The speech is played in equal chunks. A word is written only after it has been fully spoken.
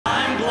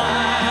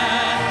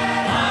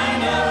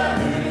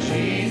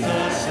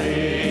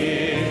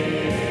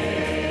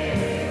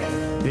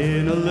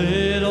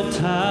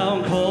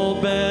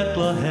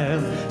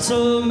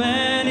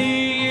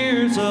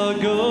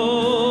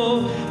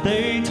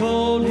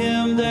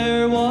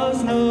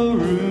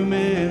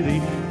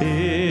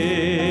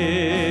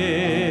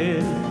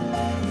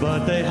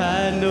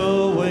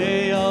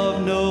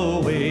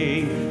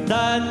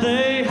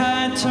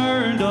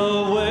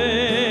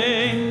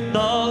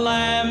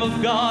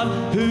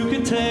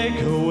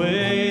take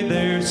away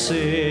their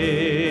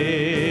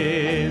sin.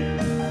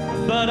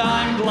 But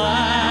I'm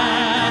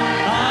glad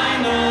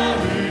I know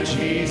who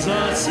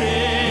Jesus is.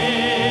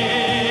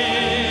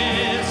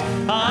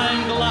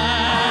 I'm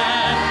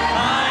glad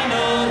I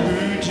know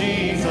who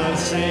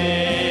Jesus is.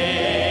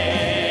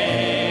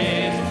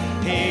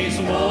 He's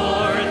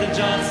more than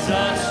just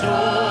a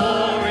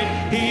story.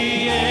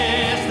 He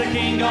is the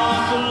King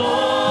of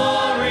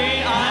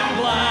glory. I'm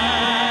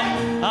glad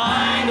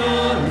I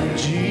know who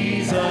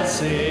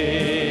Jesus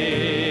is.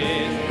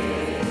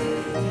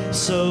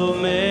 So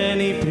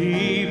many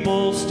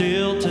people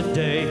still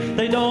today,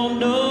 they don't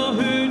know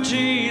who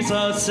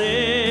Jesus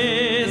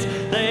is.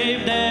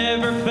 They've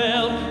never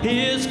felt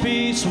his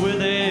peace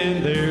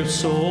within their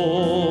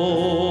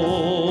soul.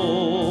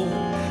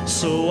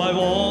 So I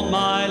want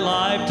my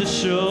life to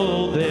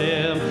show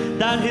them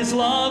that his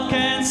love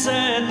can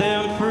set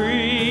them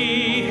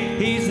free.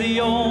 He's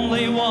the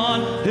only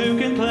one who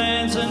can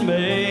cleanse and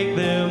make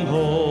them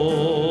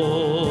whole.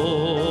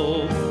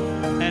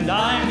 And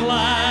I'm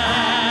glad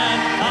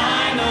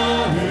I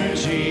know who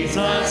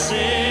Jesus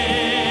is.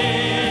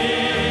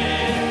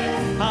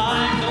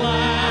 I'm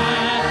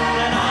glad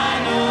that I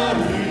know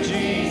who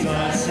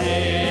Jesus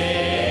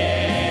is.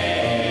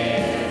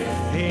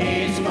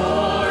 He's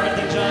more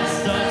than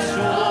just a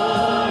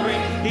story.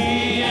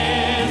 He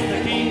is the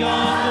King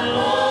of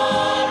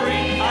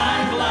glory.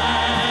 I'm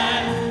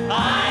glad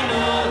I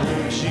know who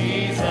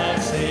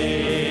Jesus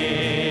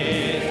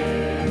is.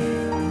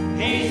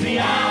 He's the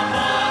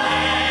Alpha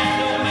and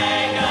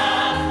Omega.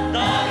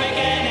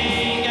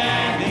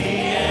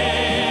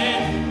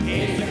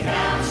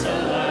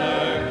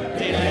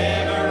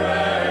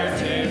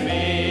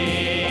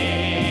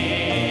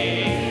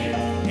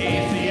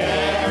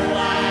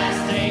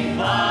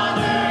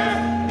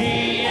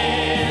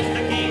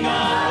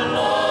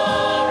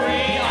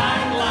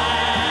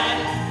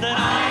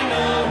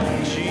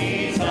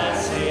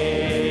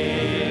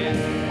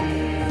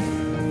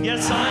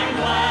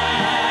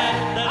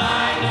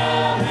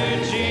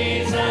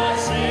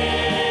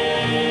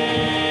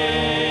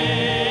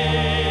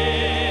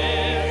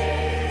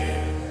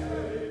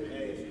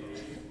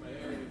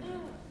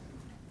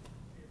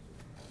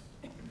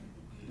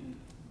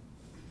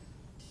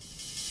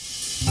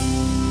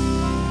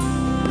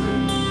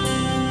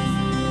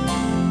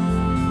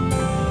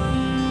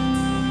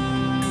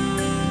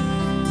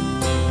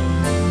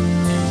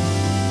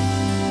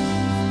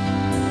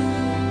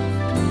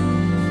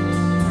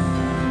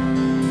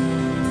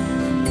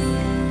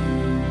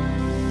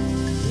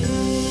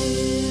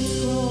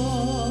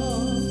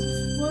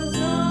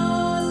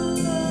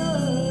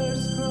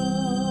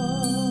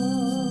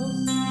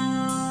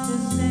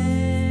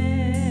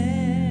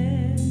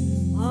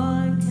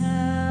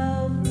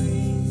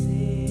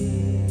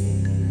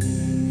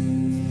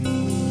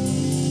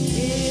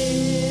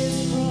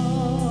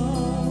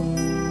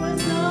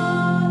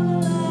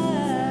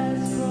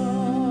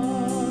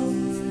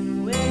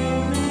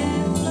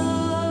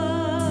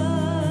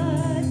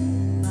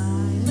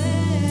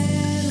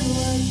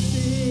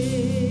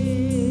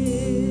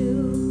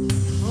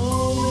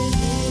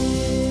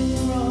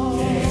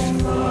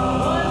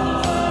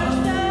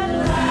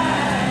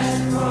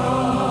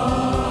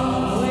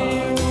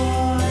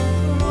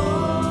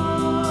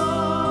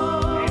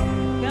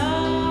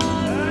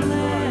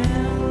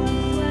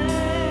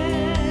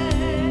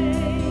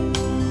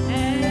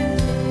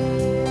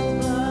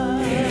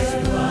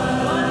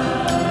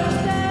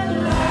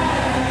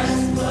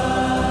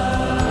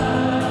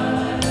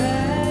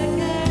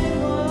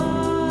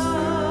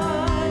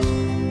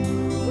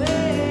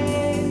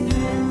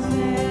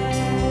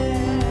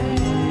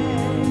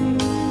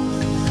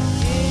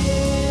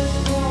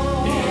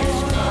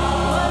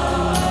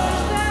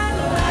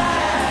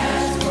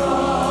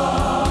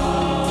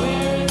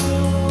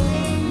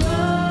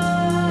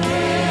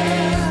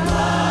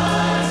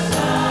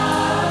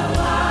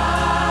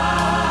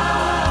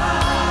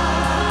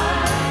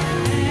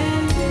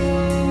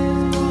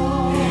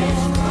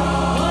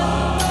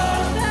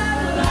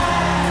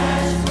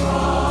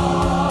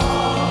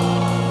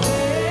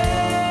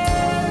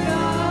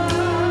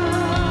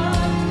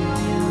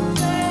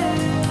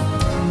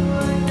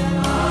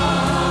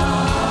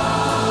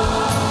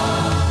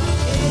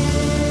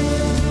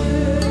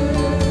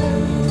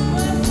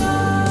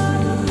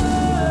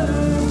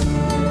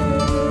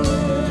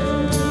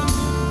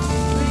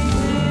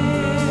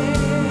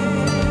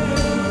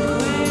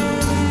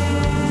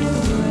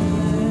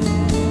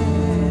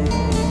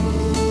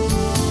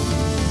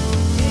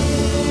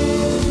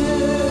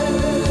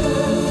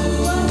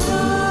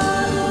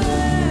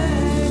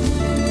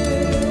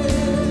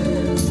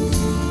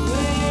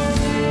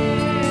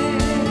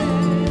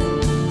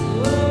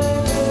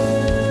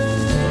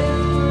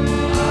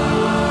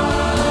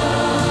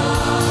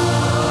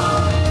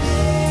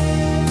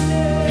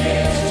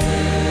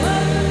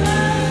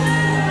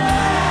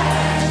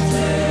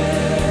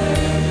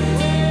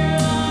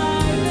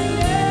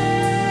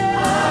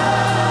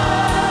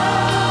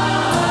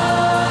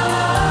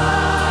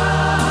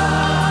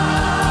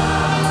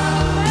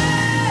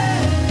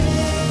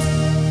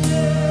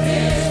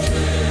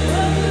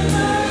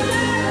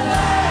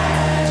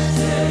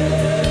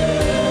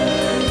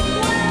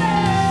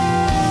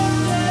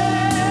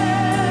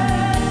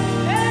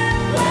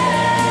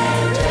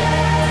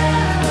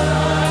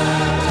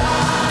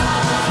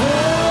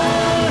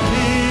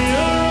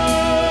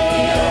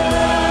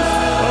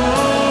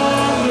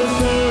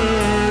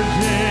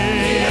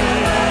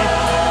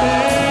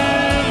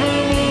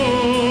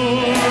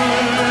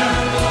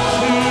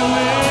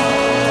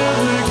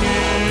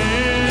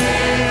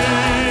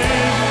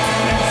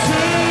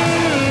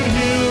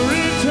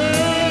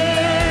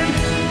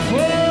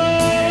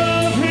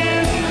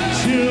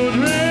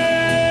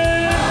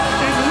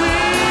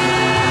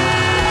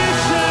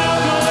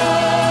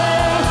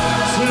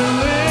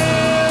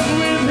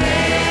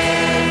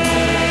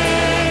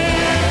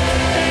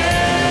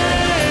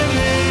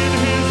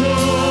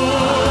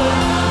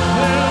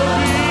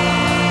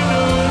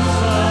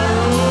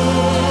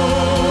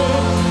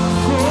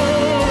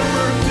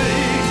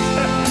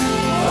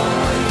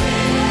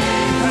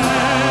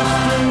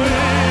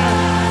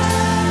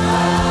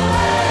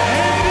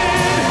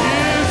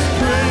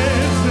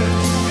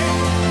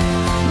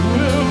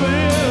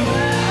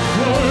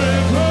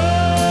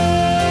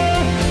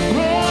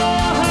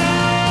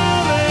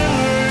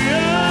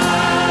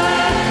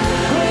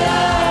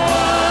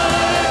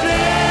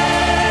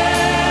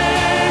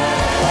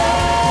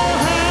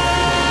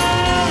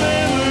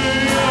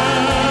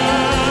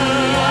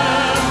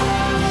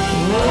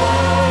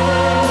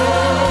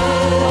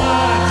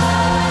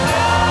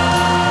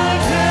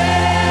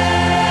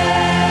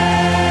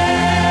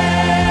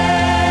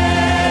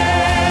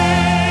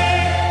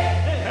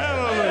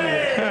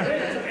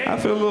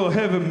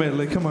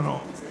 Come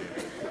on.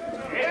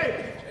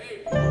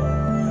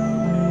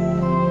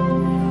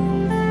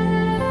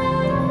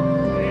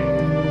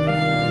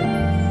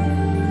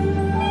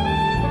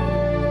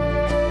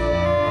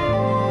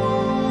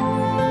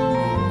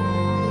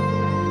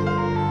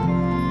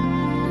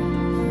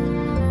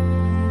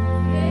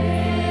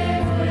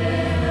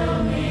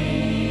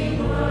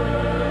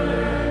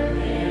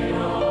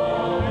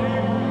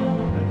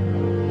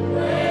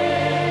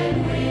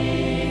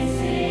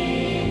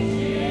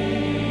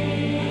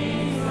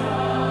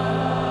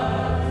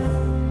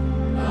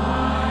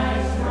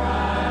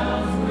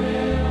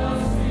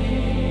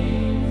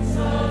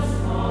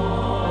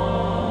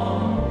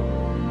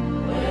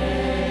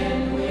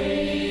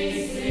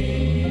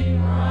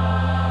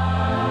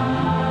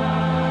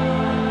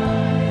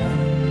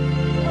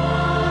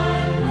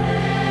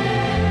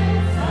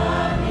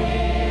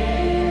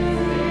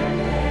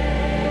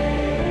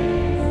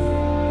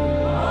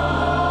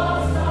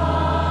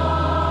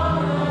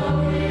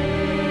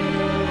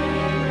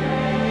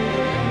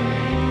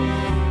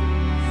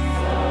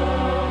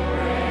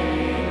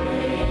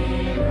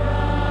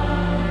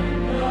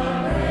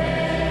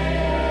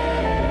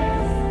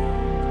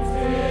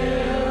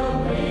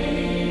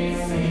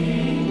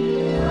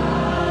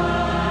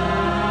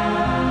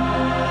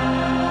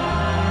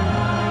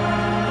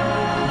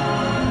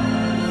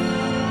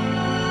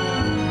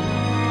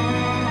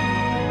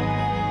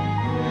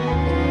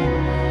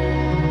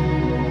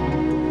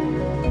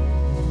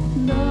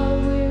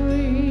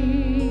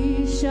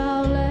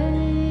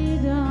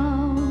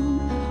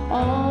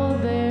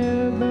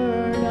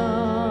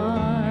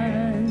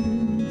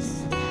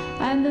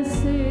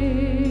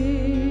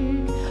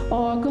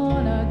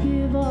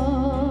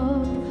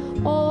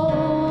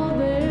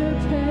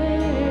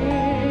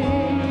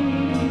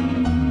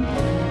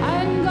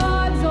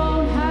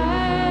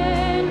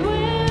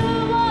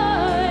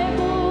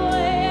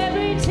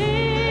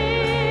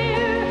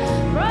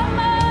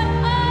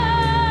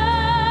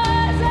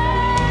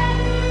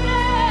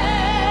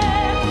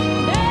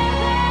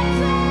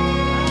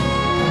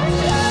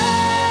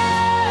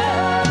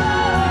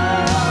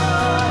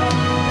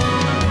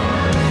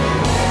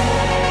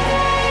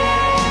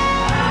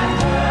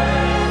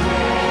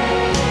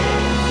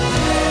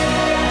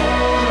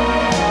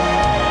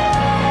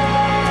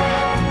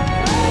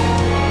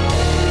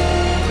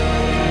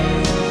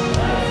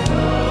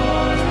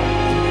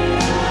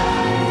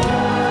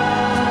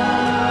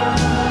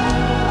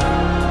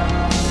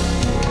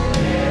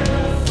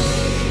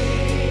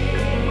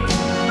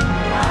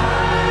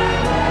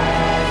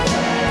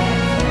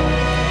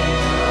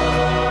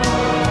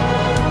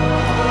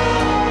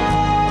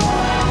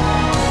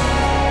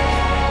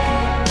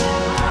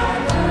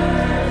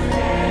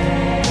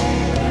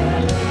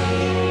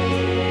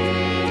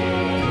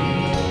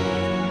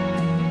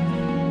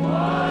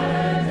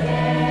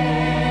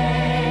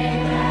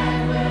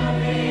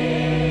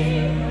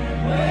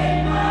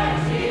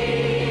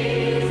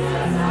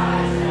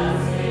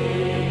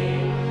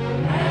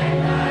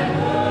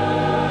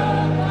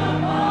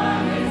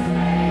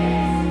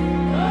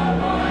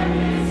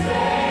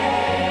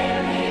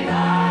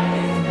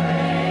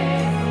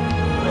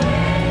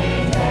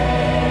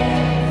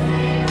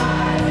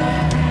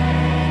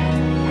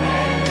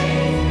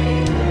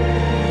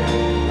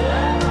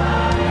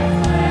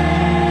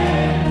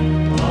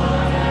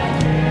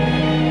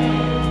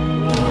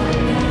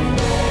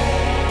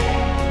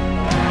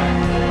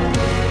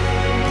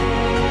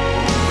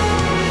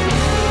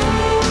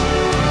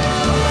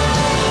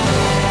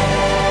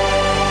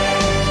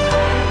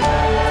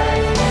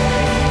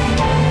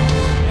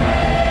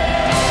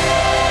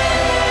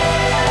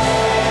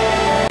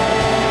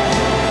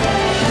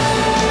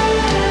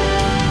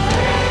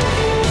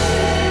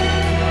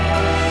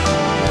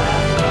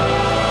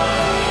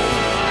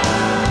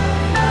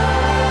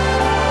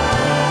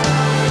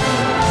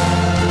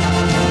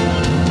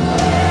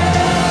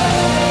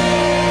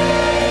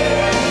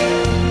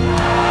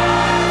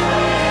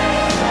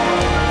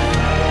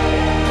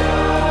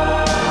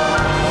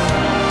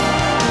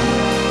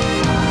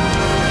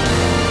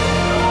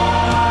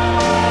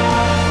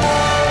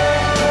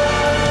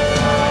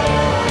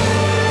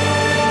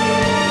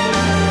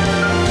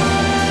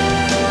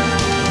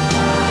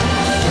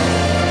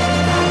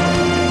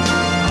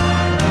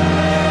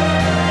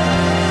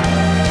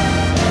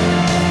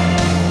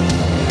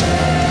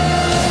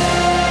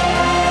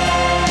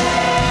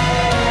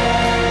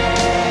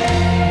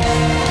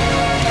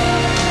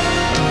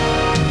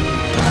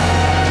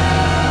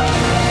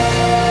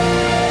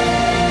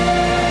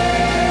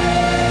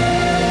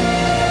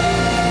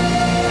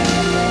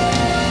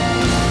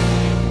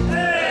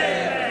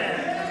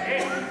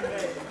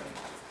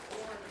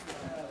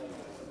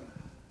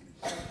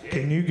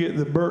 Can you get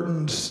the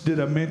Burtons? Did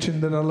I mention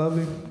that I love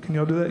him? Can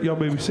y'all do that? Y'all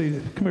be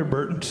seated. Come here,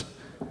 Burtons.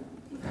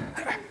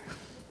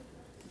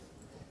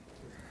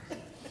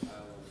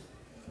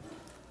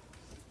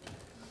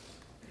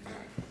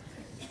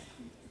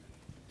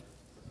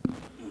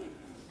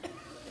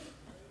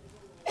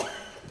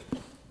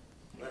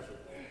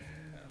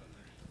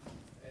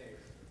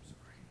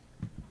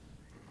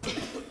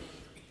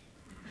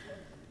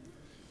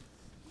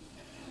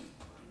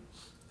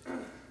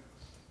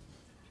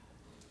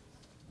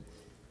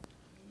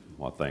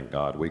 Well, thank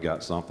God we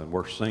got something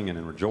worth singing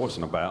and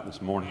rejoicing about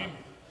this morning.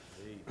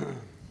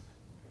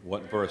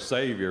 Wasn't for a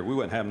Savior, we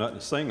wouldn't have nothing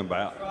to sing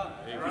about.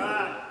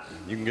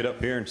 You can get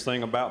up here and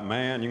sing about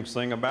man, you can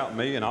sing about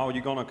me, and all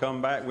you're going to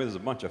come back with is a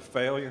bunch of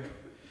failure,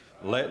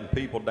 letting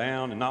people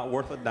down and not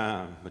worth a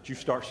dime. But you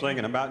start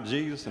singing about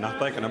Jesus, and I'm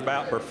thinking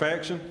about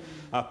perfection.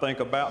 I think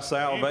about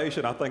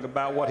salvation. I think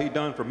about what he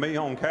done for me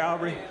on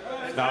Calvary.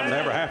 And I'll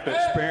never have to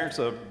experience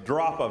a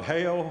drop of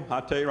hell. I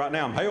tell you right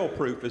now, I'm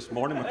hell-proof this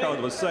morning because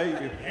of a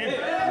Savior.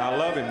 And I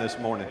love him this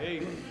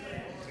morning.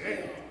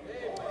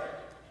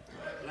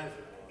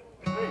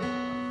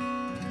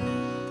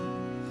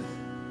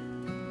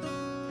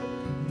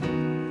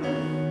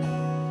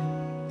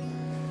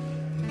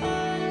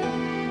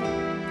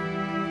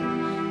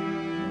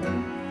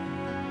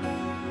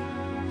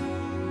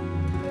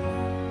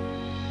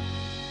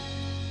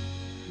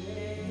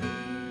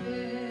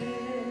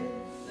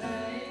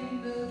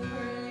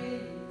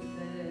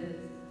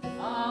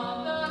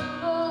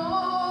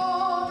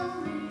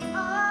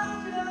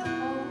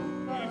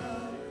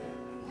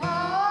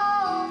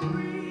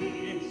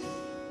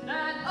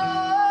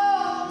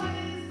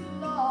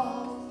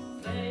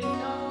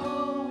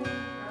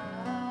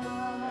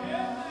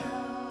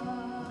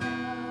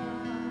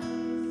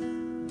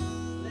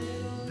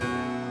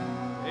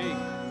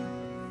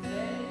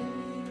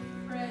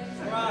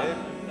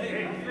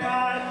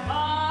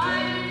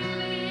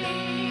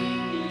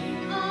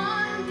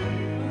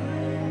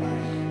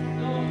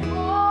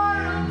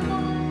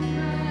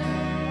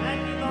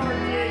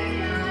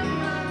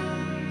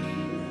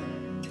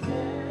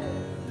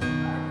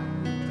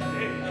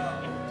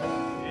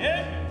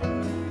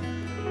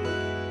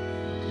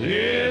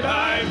 Did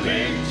I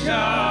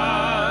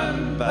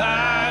mention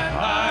that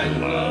I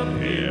love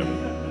him?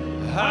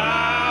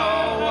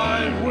 How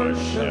I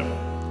worship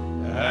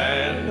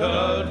and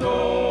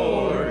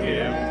adore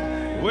him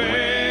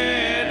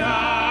when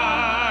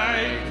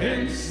I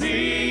can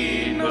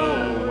see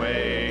no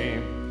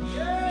way.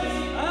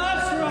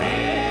 That's right.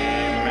 He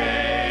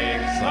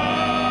makes a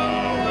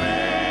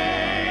way.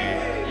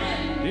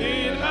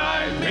 Did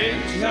I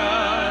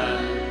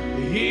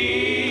mention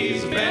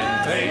he's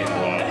been faithful?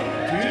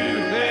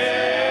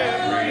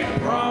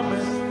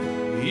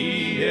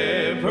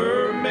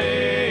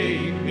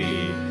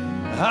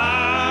 I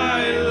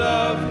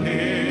love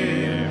him.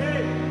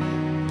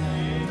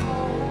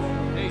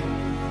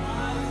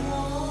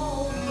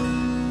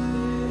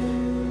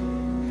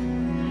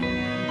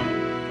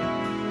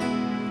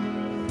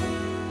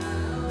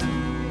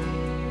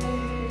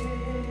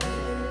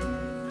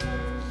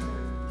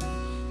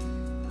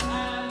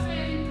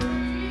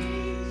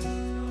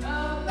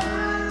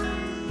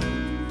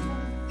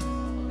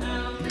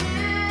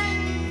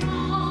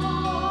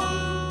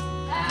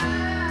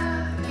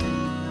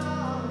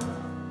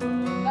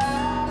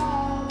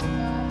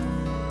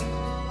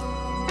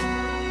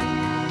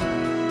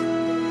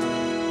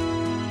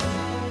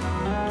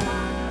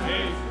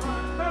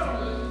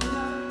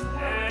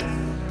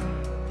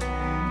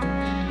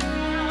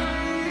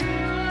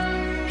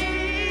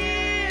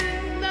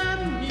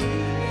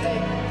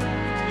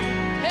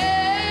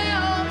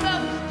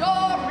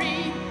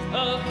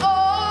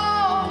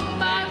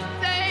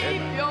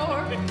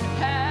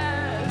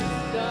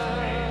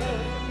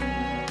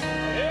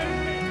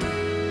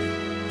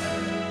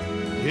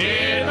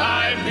 Did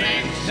I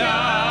mention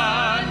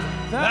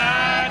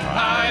that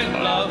I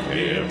love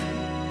him?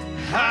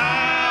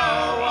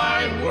 How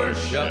I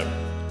worship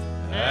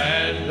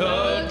and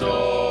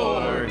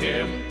adore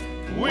him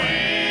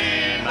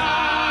when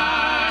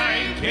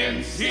I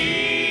can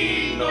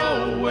see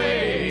no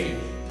way.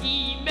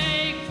 He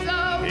makes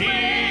a way.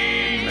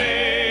 He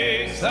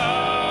makes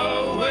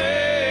a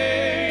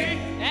way.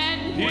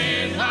 And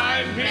when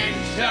I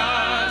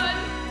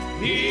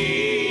mention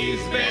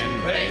he's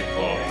been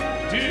faithful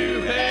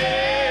to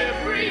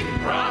every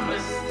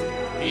promise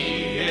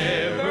he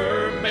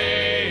ever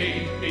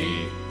made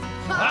me.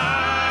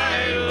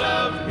 I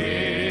love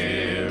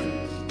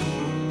him.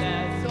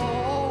 That's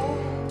all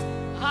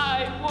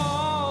I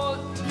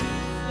want to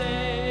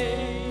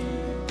say.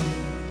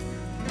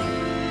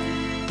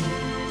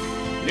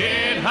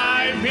 Did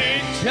I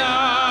mention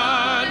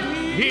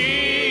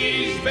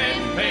he's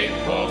been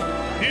faithful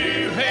to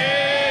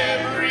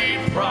every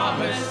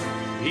promise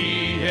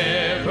he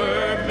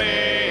ever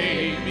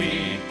made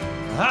me?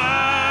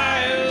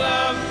 I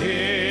love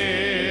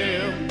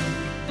him.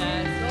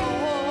 That's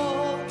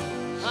all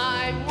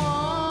I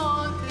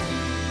want to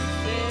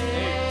say.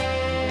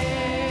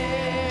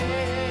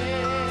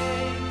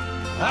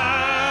 I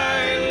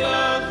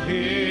love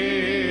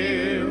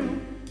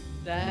him.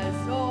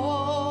 That's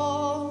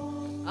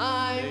all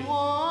I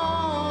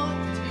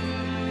want to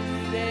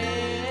say.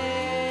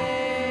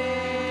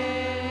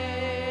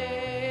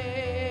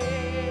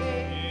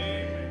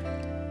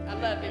 I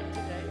love him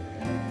today.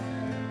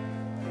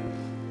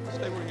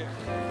 Stay where you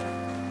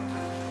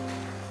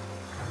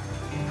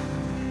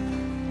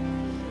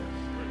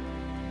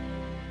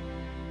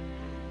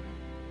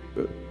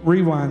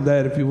Rewind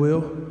that, if you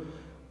will.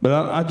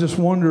 But I just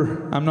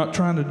wonder, I'm not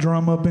trying to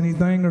drum up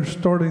anything or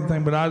start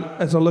anything, but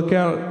as I look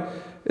out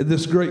at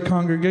this great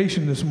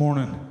congregation this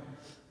morning,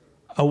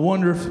 I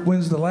wonder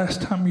when's the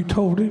last time you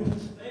told him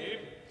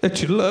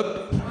that you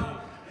loved him.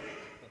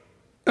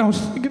 I was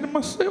thinking to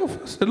myself,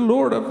 I said,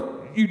 Lord,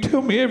 you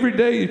tell me every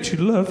day that you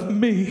love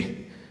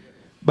me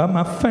by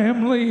my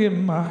family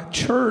and my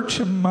church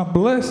and my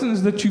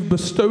blessings that you've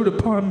bestowed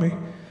upon me.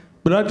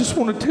 But I just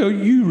want to tell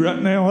you right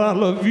now, I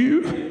love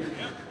you.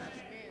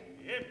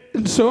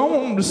 And so I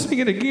want them to sing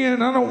it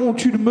again. I don't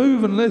want you to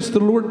move unless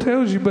the Lord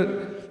tells you.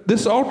 But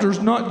this altar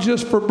is not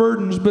just for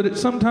burdens, but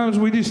sometimes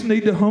we just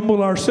need to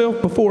humble ourselves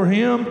before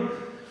him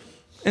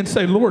and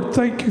say, Lord,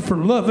 thank you for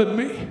loving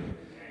me.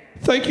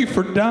 Thank you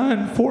for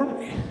dying for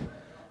me.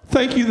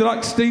 Thank you that,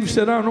 like Steve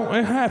said, I don't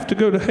have to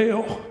go to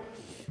hell.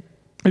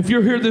 If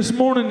you're here this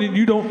morning and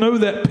you don't know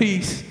that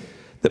peace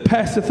that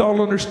passeth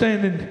all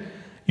understanding,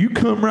 you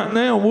come right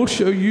now and we'll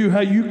show you how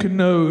you can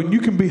know and you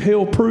can be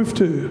hell-proof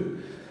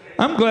too.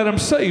 I'm glad I'm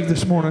saved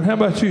this morning. How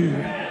about you?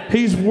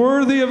 He's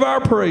worthy of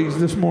our praise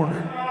this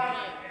morning.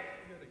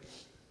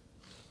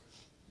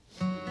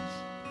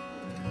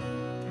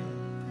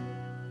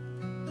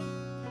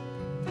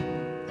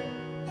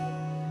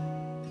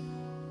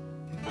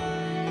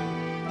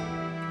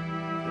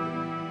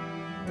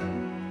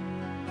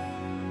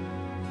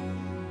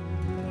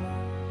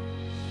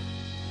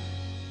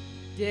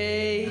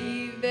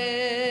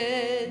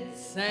 David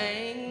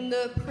sang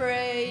the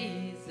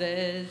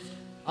praises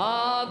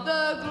of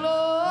the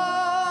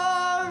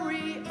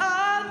glory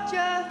of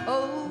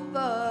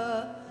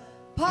Jehovah.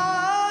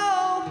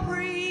 Paul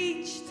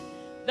preached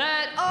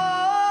that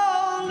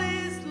all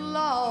is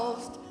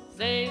lost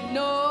save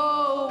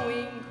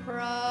knowing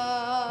Christ.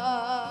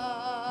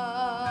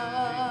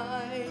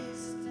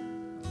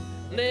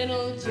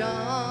 Little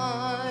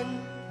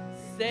John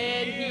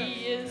said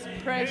he is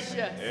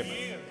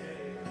precious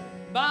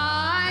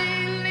by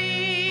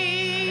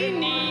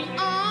leaning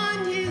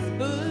on his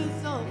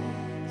bosom.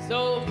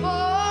 So for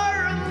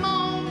a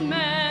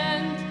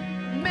moment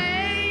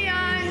may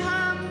I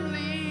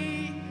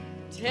humbly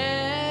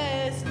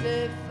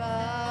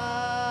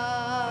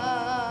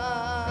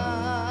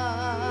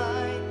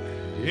testify.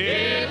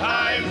 Did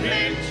I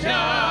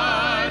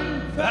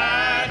mention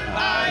that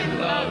I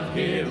love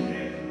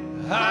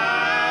him,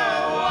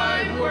 how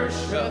I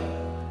worship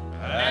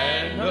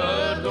and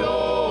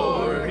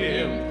adore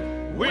him,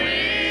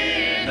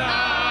 when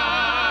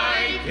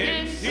I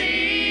can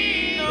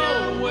see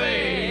no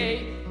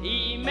way,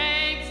 He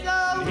makes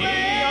a way.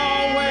 he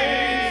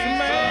always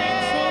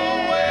makes a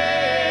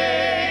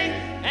way.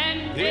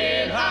 And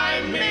Did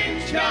I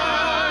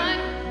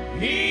mention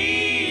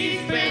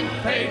he's been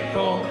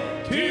faithful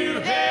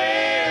to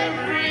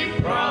every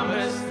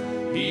promise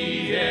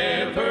he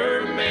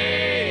ever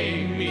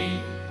made me?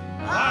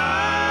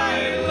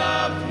 I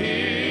love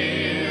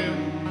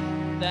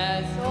him.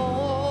 that's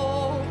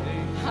all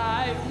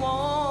I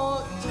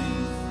want to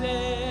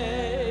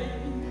say.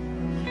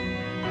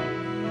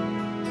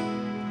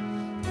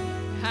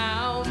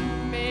 How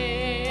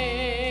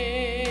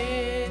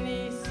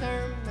many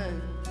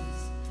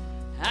sermons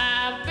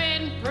have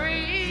been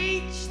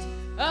preached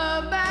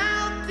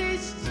about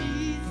this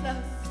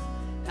Jesus?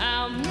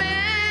 How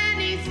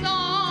many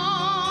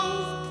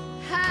songs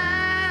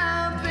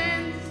have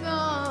been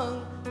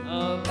sung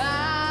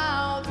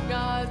about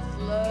God's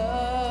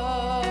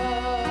love?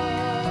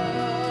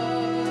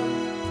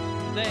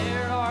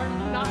 There are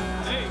not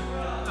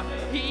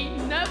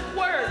enough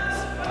words,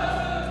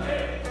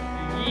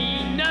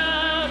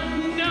 enough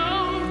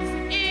notes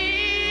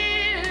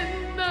in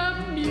the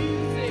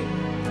music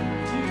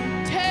to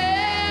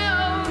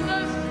tell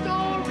the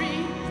story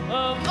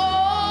of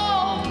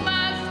all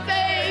my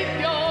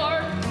Savior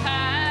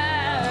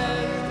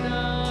has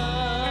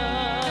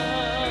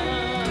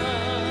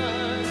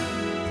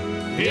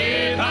done.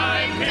 Did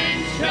I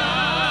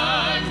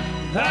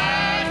mention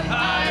that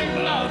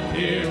I love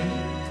him,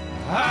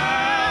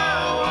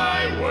 how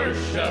I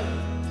worship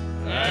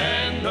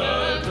and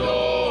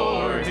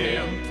adore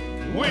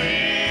him,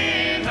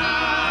 when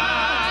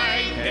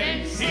I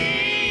can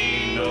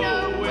see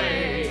no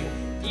way,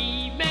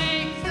 He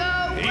makes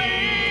a he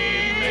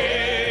way.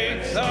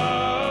 makes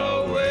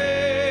a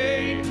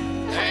way.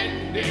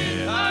 And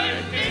did I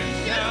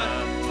mention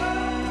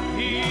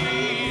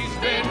he's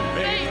been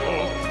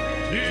faithful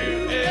to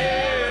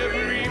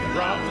every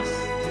promise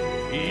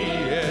he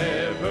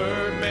ever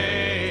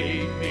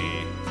made me?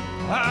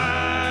 I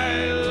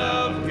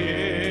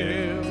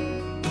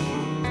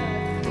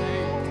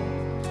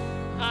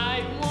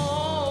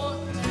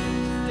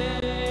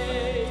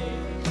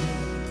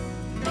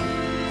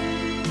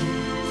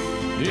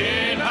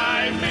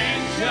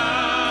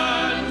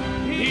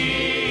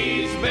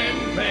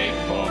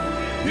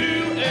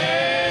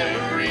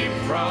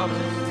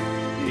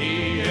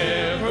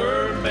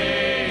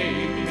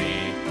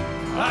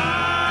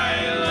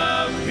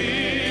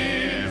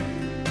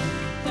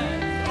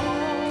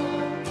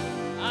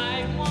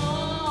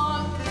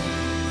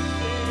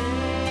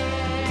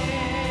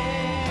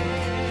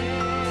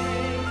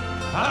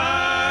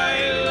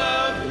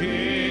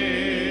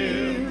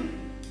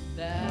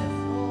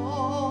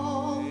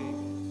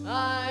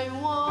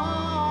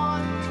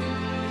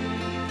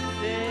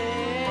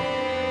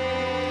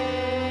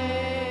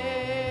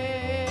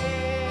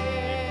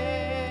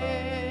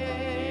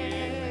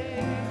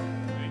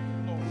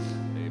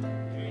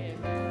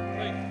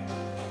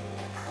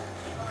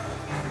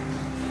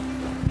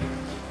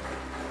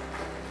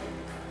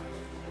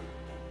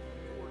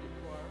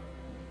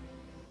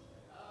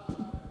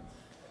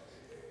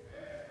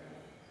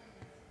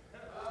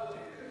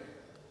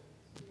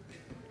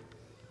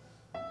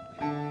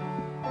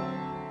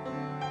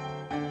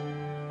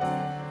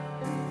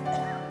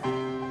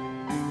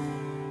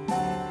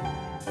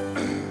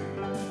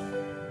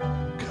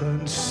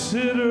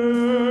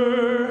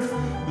Consider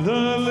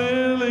the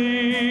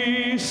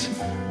lilies,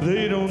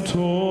 they don't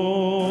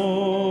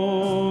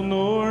toil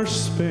nor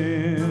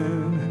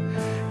spin,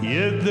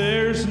 yet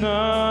there's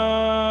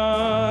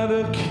not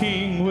a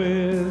king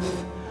with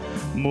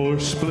more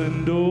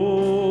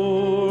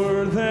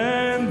splendor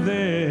than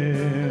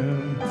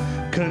them.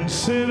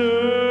 Consider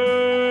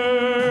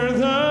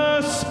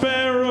the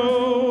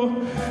sparrow,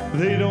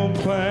 they don't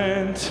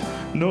plant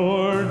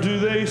nor do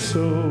they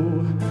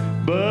sow,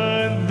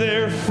 but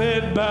they're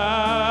fed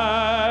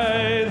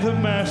by the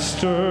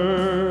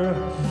master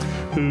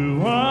who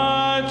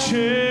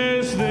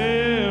watches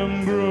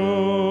them grow.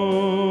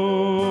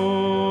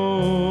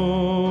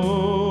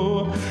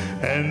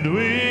 And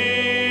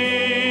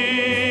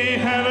we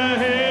have a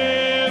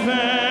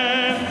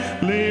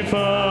heavenly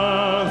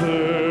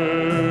Father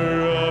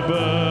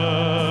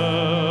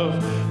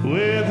above,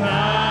 with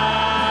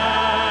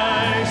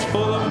eyes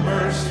full of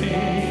mercy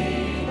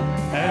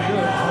and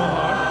a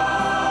heart.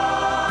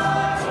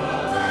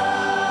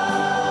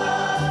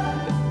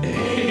 He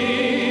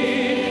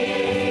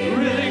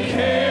really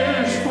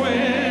cares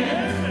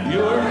when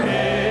your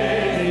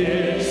head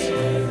is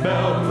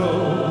bowed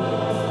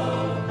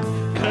low.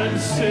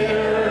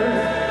 Consider,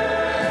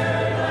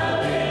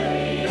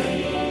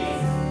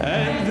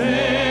 and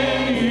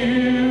then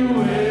you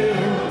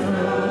will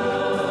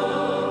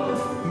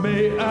know.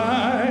 May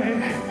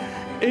I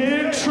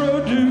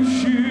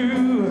introduce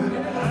you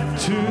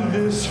to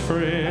this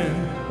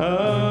friend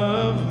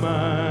of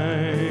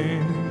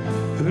mine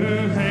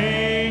who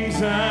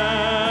hangs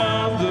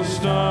out the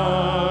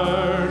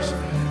stars,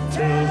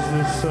 tells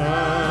the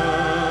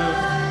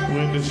sun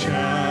when to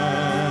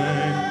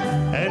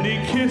shine, and he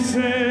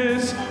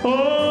kisses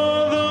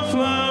all the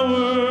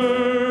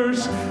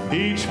flowers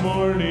each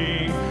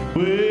morning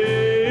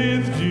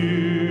with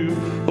dew.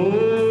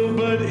 Oh,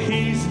 but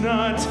he's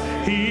not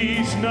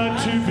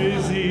too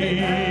busy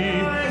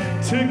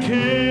to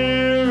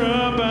care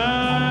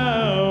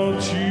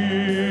about you.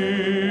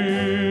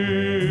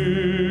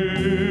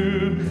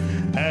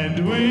 And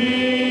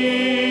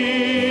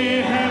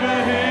we have a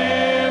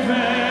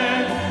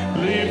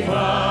heavenly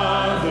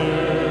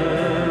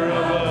Father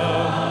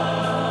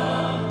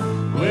above,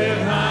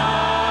 with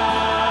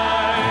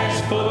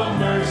eyes full of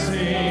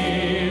mercy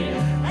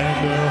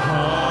and a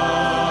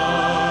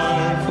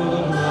heart full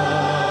of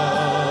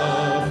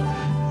love.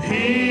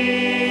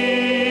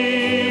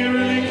 He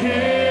really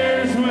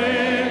cares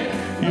when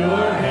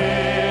your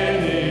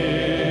head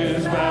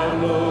is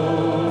bowed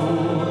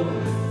low.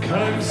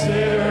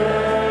 Consider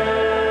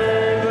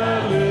the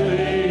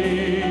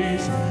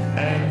lilies,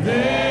 and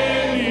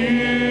then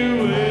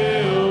you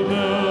will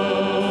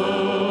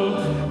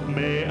know.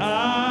 May I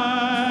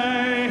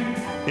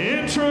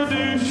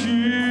introduce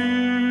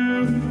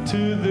you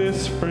to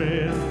this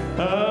friend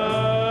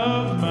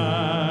of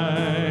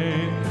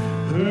mine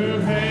who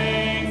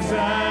hangs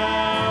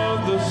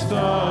out the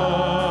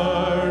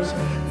stars,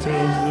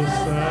 tells the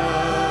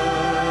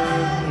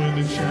sun when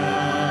to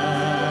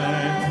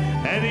shine,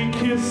 and he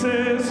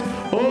kisses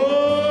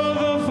all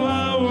the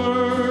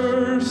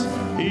flowers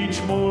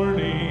each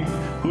morning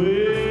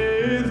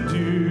with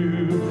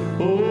dew.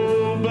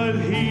 Oh, but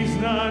he's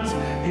not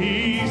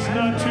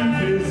too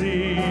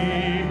busy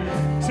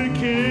to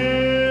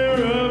care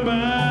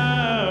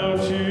about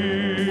you.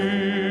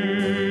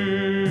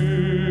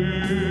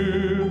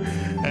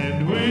 And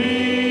we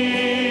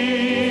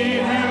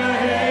have a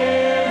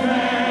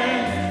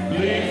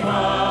heavenly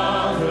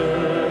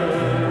Father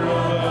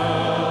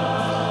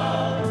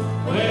above,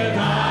 with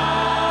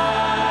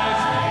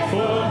eyes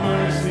full of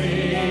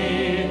mercy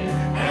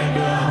and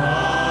a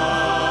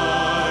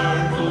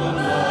heart full of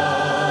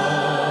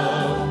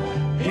love.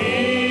 He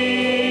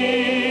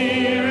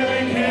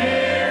really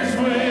cares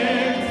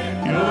when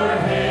your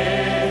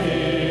head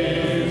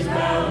is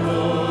bowed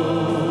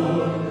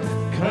low.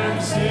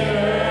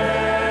 Consider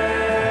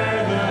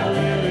the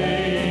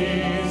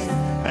lilies,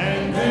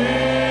 and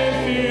then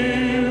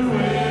you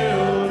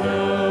will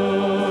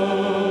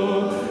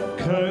know.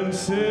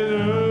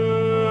 Consider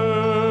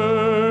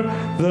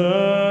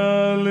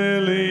the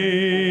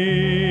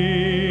lilies,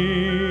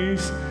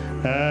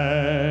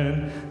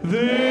 and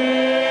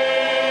then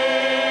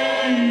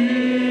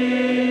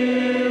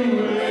you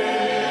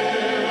will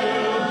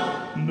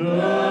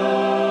know.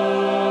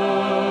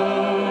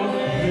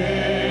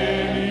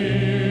 Then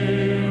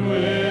you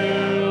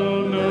will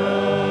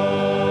know.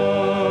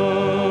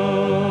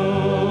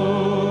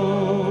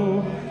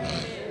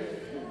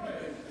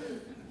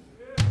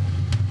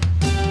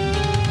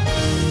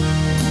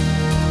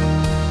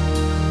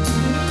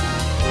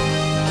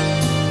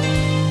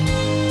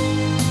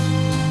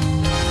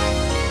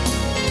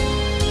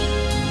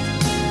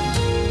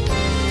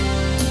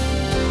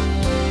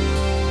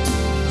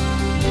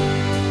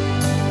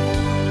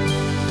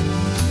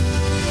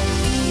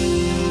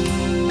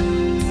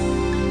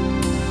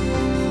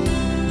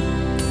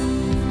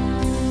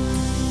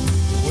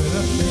 When I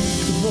think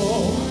of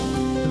all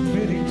the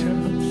many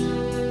times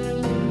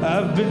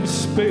I've been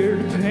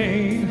spared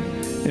pain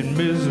and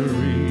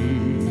misery,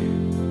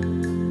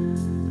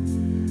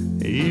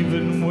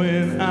 even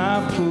when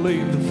I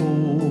played the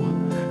fool,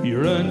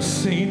 your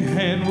unseen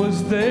hand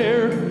was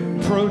there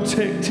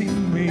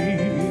protecting me.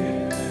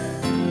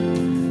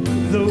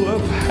 Though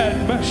I've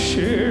had my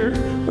share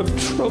of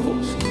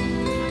troubles,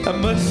 I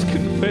must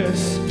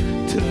confess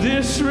to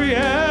this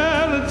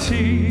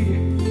reality,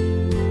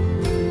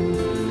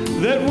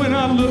 that when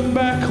I look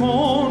back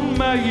on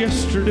my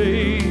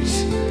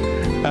yesterdays,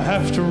 I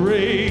have to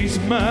raise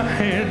my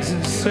hands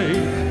and say,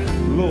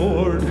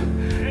 Lord,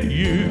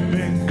 you've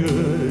been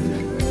good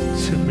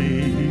to me.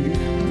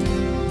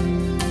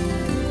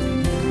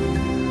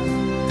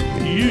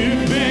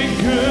 You've been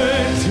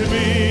good to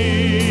me.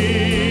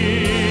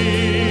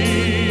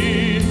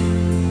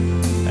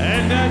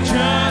 And I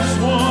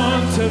just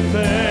want to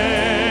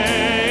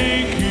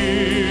thank you.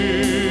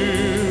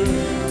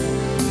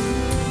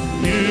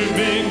 You've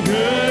been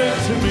good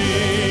to me,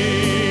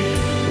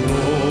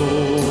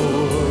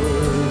 Lord.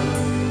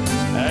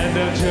 And I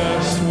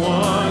just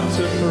want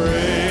to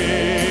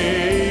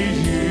praise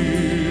you.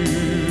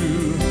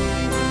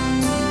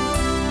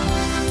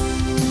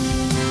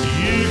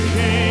 You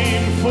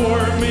came for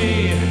me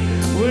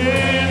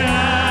when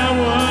I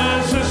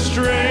was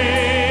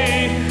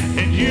astray,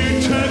 and you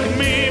took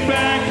me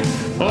back,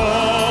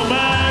 all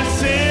my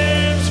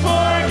sins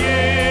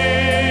forgave.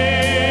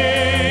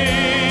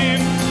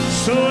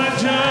 So I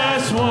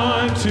just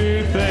want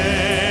to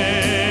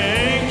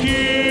thank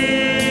you.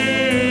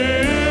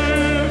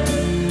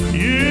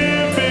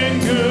 You've been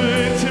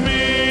good to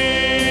me.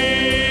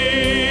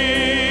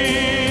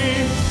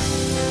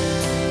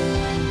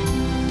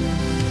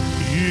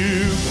 You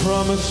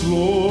promised,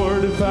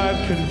 Lord, if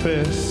I'd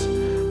confess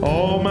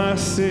all my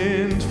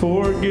sins,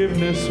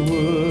 forgiveness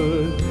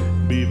would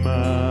be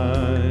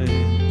mine.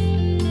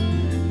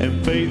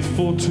 And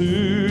faithful to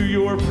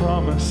your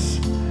promise,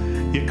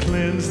 you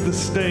cleansed the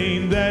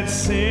stain that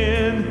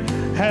sin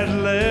had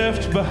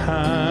left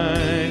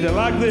behind. I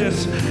like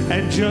this.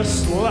 And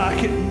just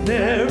like it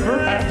never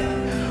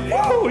happened,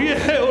 whoa, you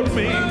held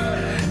me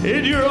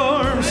in your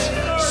arms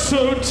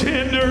so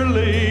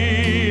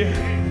tenderly.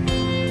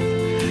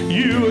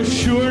 You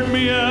assured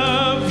me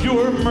of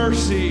your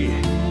mercy,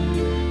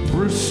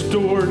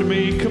 restored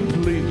me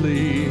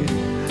completely.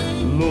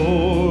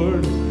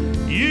 Lord,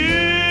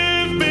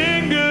 you've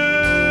been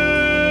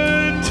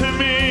good to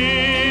me.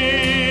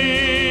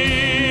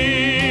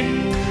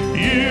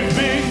 You've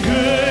been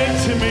good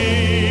to me.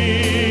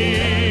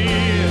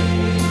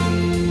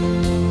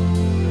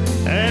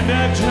 And I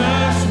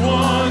just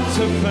want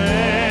to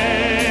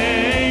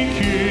thank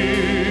you.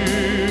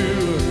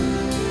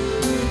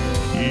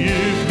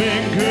 You've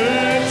been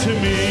good to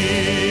me,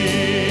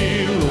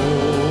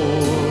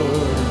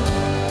 Lord.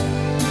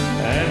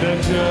 And I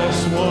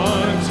just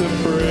want to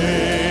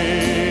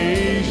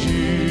praise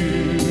you.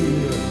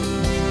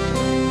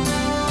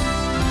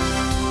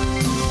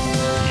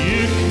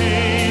 You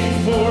came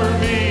for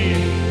me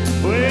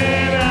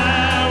when I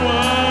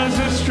was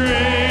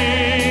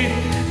astray,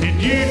 and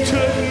you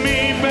took me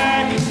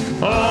back,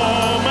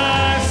 all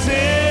my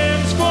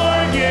sins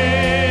forgave.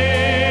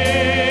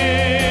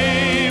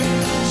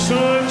 So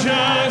I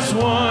just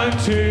want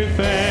to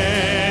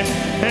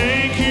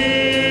thank you.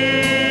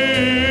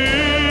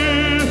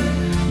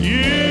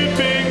 You've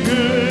been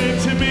good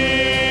to me.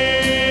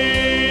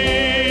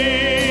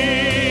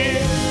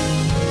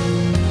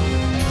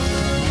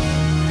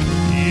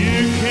 You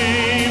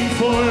came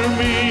for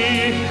me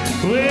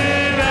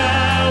when I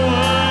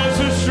was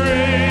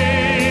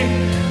astray,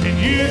 and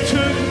you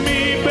took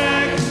me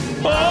back,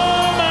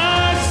 all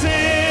my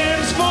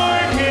sins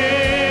forgave.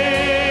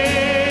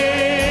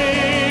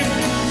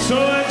 So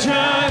I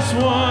just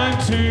want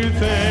to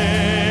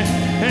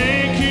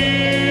thank you.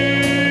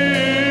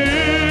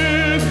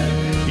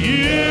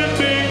 You've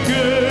been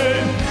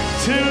good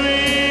to me.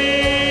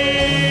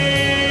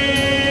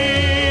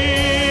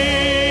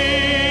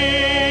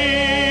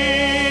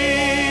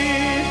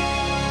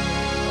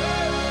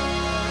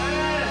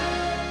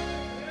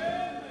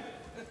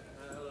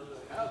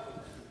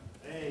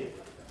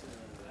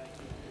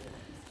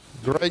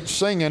 Great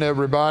singing,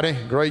 everybody.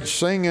 Great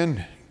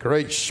singing,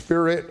 great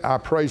spirit. I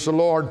praise the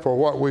Lord for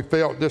what we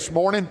felt this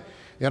morning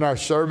in our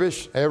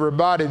service.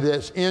 Everybody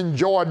that's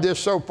enjoyed this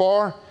so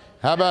far,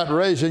 how about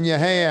raising your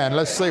hand?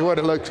 Let's see what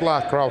it looks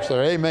like across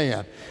there.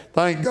 Amen.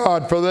 Thank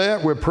God for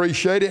that. We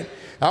appreciate it.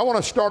 I want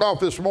to start off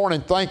this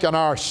morning thanking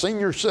our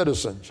senior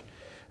citizens.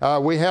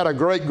 We had a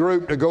great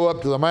group to go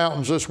up to the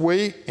mountains this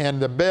week, and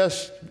the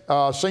best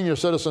senior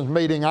citizens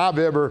meeting I've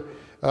ever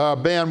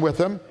been with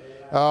them.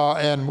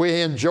 And we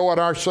enjoyed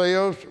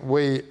ourselves.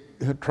 We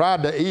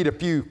tried to eat a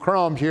few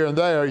crumbs here and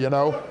there, you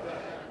know.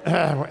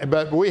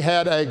 But we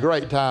had a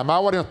great time. I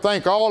want to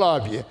thank all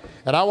of you.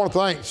 And I want to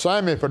thank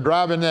Sammy for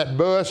driving that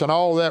bus and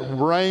all that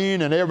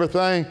rain and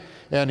everything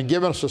and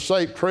giving us a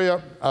safe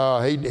trip.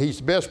 He's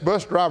the best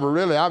bus driver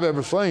really I've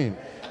ever seen.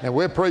 And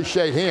we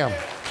appreciate him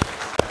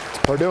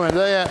for doing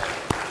that.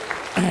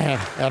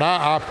 And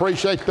I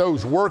appreciate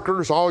those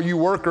workers, all you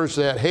workers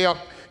that help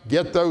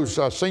get those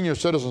senior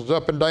citizens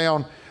up and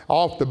down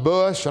off the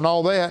bus and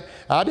all that.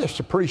 I just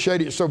appreciate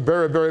it so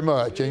very, very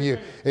much. And you,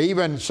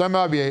 even some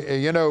of you,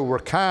 you know, were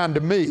kind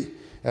to me,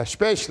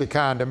 especially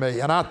kind to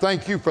me. And I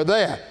thank you for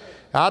that.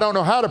 I don't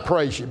know how to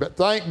praise you, but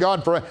thank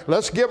God for it.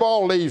 Let's give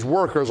all these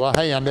workers a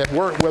hand that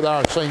work with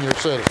our senior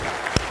citizens.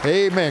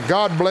 Amen.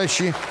 God bless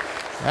you.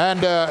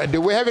 And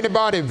do we have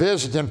anybody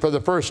visiting for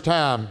the first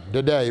time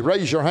today?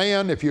 Raise your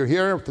hand if you're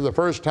here for the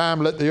first time.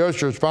 Let the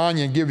ushers find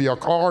you and give you a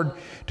card.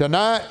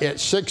 Tonight at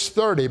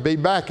 6:30. Be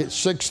back at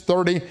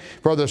 6:30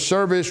 for the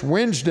service.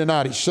 Wednesday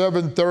night at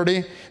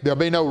 7:30. There'll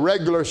be no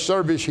regular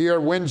service here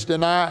Wednesday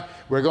night.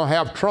 We're going to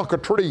have trunk or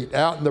treat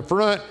out in the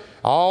front,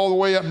 all the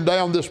way up and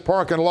down this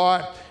parking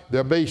lot.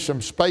 There'll be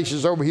some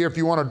spaces over here if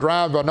you want to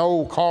drive an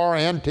old car,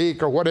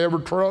 antique, or whatever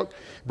truck.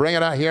 Bring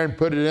it out here and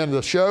put it into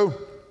the show.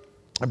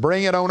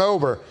 Bring it on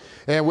over,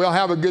 and we'll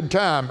have a good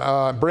time.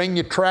 Bring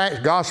your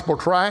tracts, gospel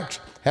tracts,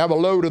 have a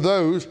load of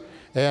those,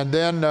 and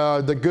then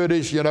the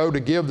goodies, you know,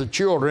 to give the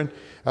children.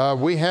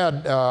 We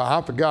had,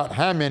 I forgot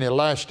how many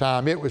last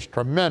time. It was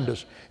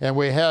tremendous, and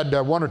we had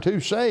 1 or 2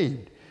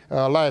 saved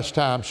last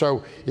time.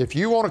 So if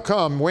you want to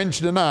come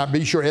Wednesday night,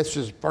 be sure. This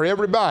is for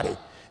everybody.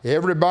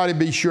 Everybody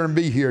be sure and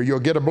be here. You'll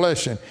get a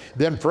blessing.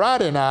 Then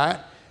Friday night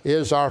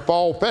is our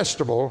fall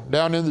festival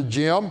down in the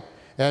gym.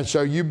 And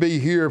so you be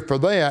here for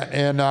that,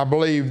 and I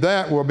believe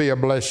that will be a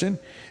blessing.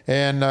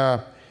 And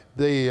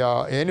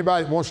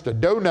anybody that wants to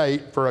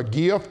donate for a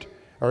gift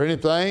or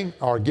anything,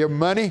 or give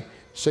money,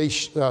 see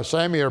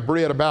Sammy or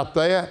Britt about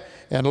that.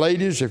 And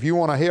ladies, if you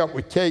want to help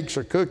with cakes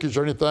or cookies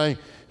or anything,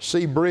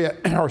 see Britt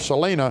or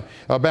Selena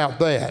about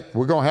that.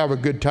 We're going to have a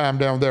good time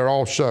down there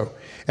also.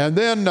 And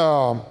then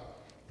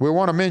we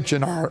want to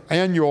mention our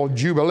annual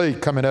Jubilee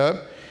coming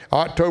up,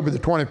 October the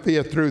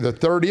 25th through the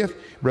 30th.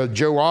 Brother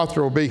Joe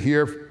Arthur will be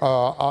here.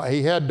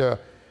 He had a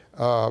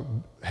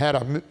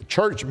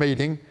church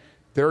meeting,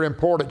 very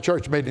important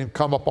church meeting,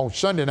 come up on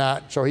Sunday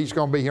night, so he's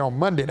going to be here on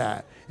Monday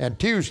night and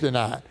Tuesday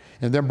night.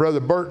 And then Brother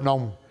Burton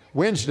on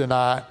Wednesday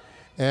night,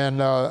 and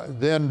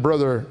then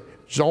Brother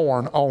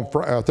Zorn on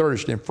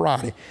Thursday and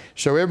Friday.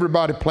 So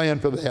everybody plan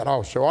for that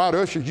also. All right,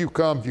 ushers, you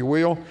come if you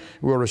will.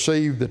 We'll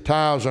receive the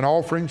tithes and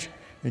offerings.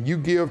 And you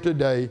give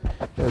today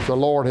as the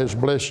Lord has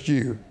blessed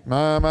you.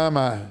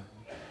 My.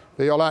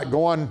 Feel like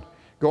going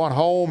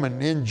home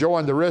and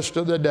enjoying the rest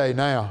of the day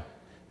now.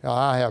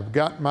 I have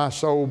got my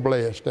soul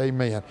blessed.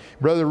 Amen.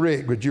 Brother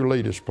Rick, would you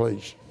lead us,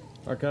 please?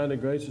 Our kind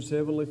and gracious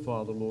Heavenly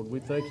Father, Lord, we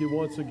thank you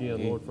once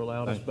again, Lord, for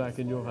allowing us back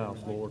in your house,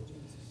 Lord.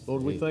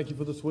 Lord, we thank you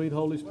for the sweet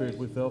Holy Spirit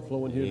we felt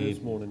flowing here this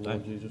morning,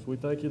 Lord Jesus. We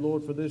thank you,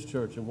 Lord, for this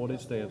church and what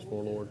it stands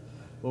for, Lord.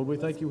 Lord, we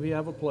thank you we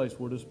have a place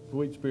where the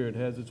sweet Spirit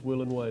has its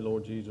will and way,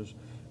 Lord Jesus.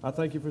 I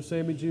thank you for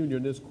Sammy Jr.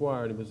 and this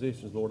choir and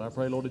musicians, Lord. I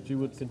pray, Lord, that you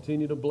would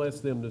continue to bless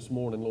them this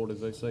morning, Lord, as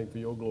they sing for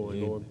your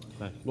glory, Lord.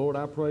 Lord,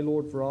 I pray,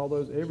 Lord, for all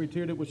those, every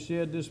tear that was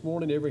shed this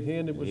morning, every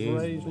hand that was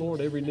raised,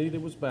 Lord, every knee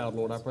that was bowed,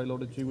 Lord. I pray,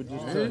 Lord, that you would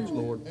just touch,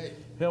 Lord.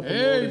 Help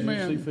them, Lord,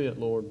 as you see fit,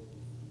 Lord.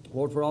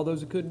 Lord, for all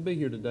those that couldn't be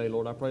here today,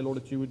 Lord, I pray, Lord,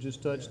 that you would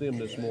just touch them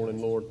this morning,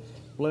 Lord.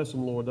 Bless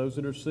them, Lord. Those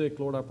that are sick,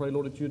 Lord, I pray,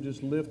 Lord, that you would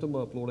just lift them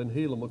up, Lord, and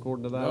heal them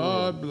according to thy will.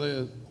 God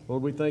bless.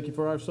 Lord, we thank you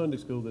for our Sunday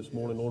school this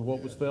morning, Lord,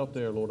 what was felt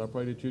there, Lord. I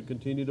pray that you'd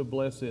continue to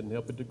bless it and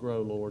help it to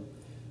grow, Lord.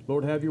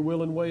 Lord, have your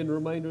will and way in the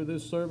remainder of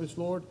this service,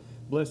 Lord.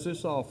 Bless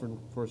this offering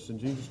for us. In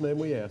Jesus' name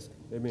we ask.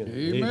 Amen.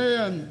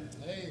 Amen.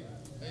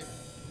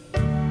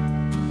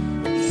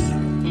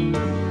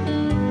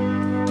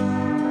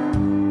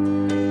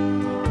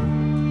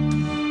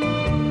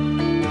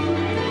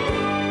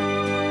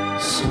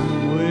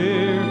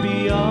 Somewhere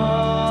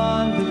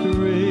beyond the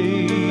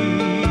grave,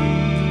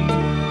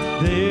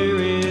 there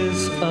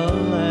is a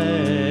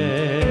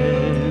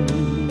land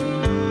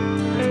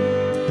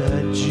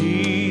that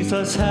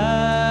Jesus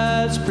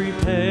has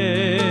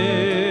prepared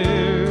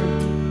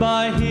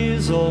by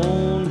his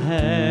own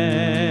hand.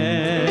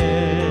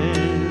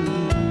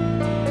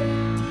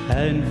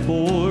 And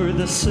for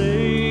the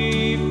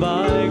saved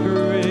by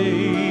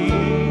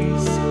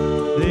grace,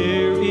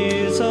 there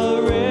is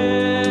a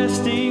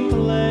resting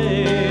place.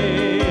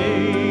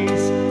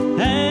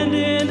 And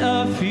in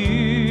a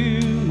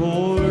few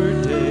more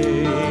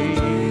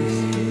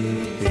days,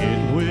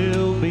 it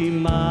will be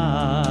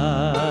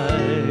mine.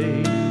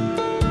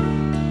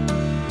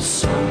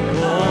 Some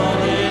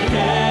call it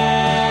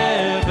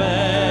heaven,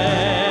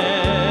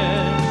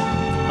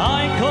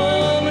 I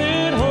call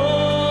it home.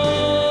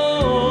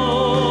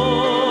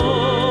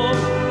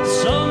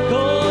 Some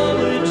call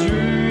it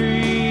dream.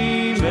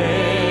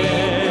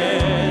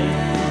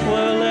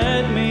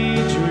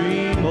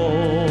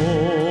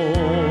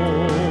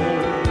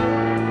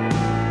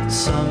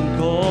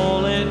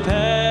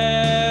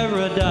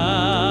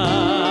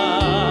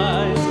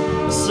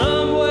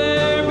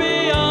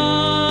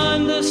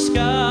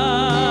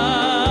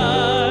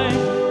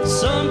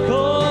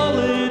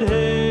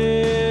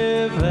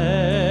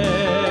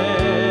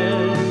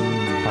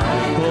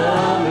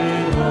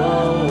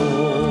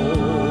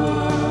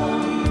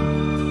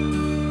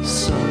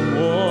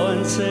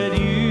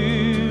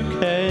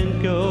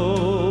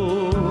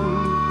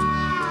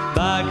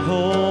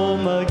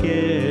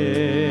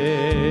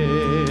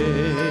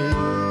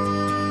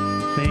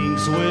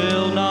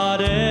 will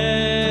not end.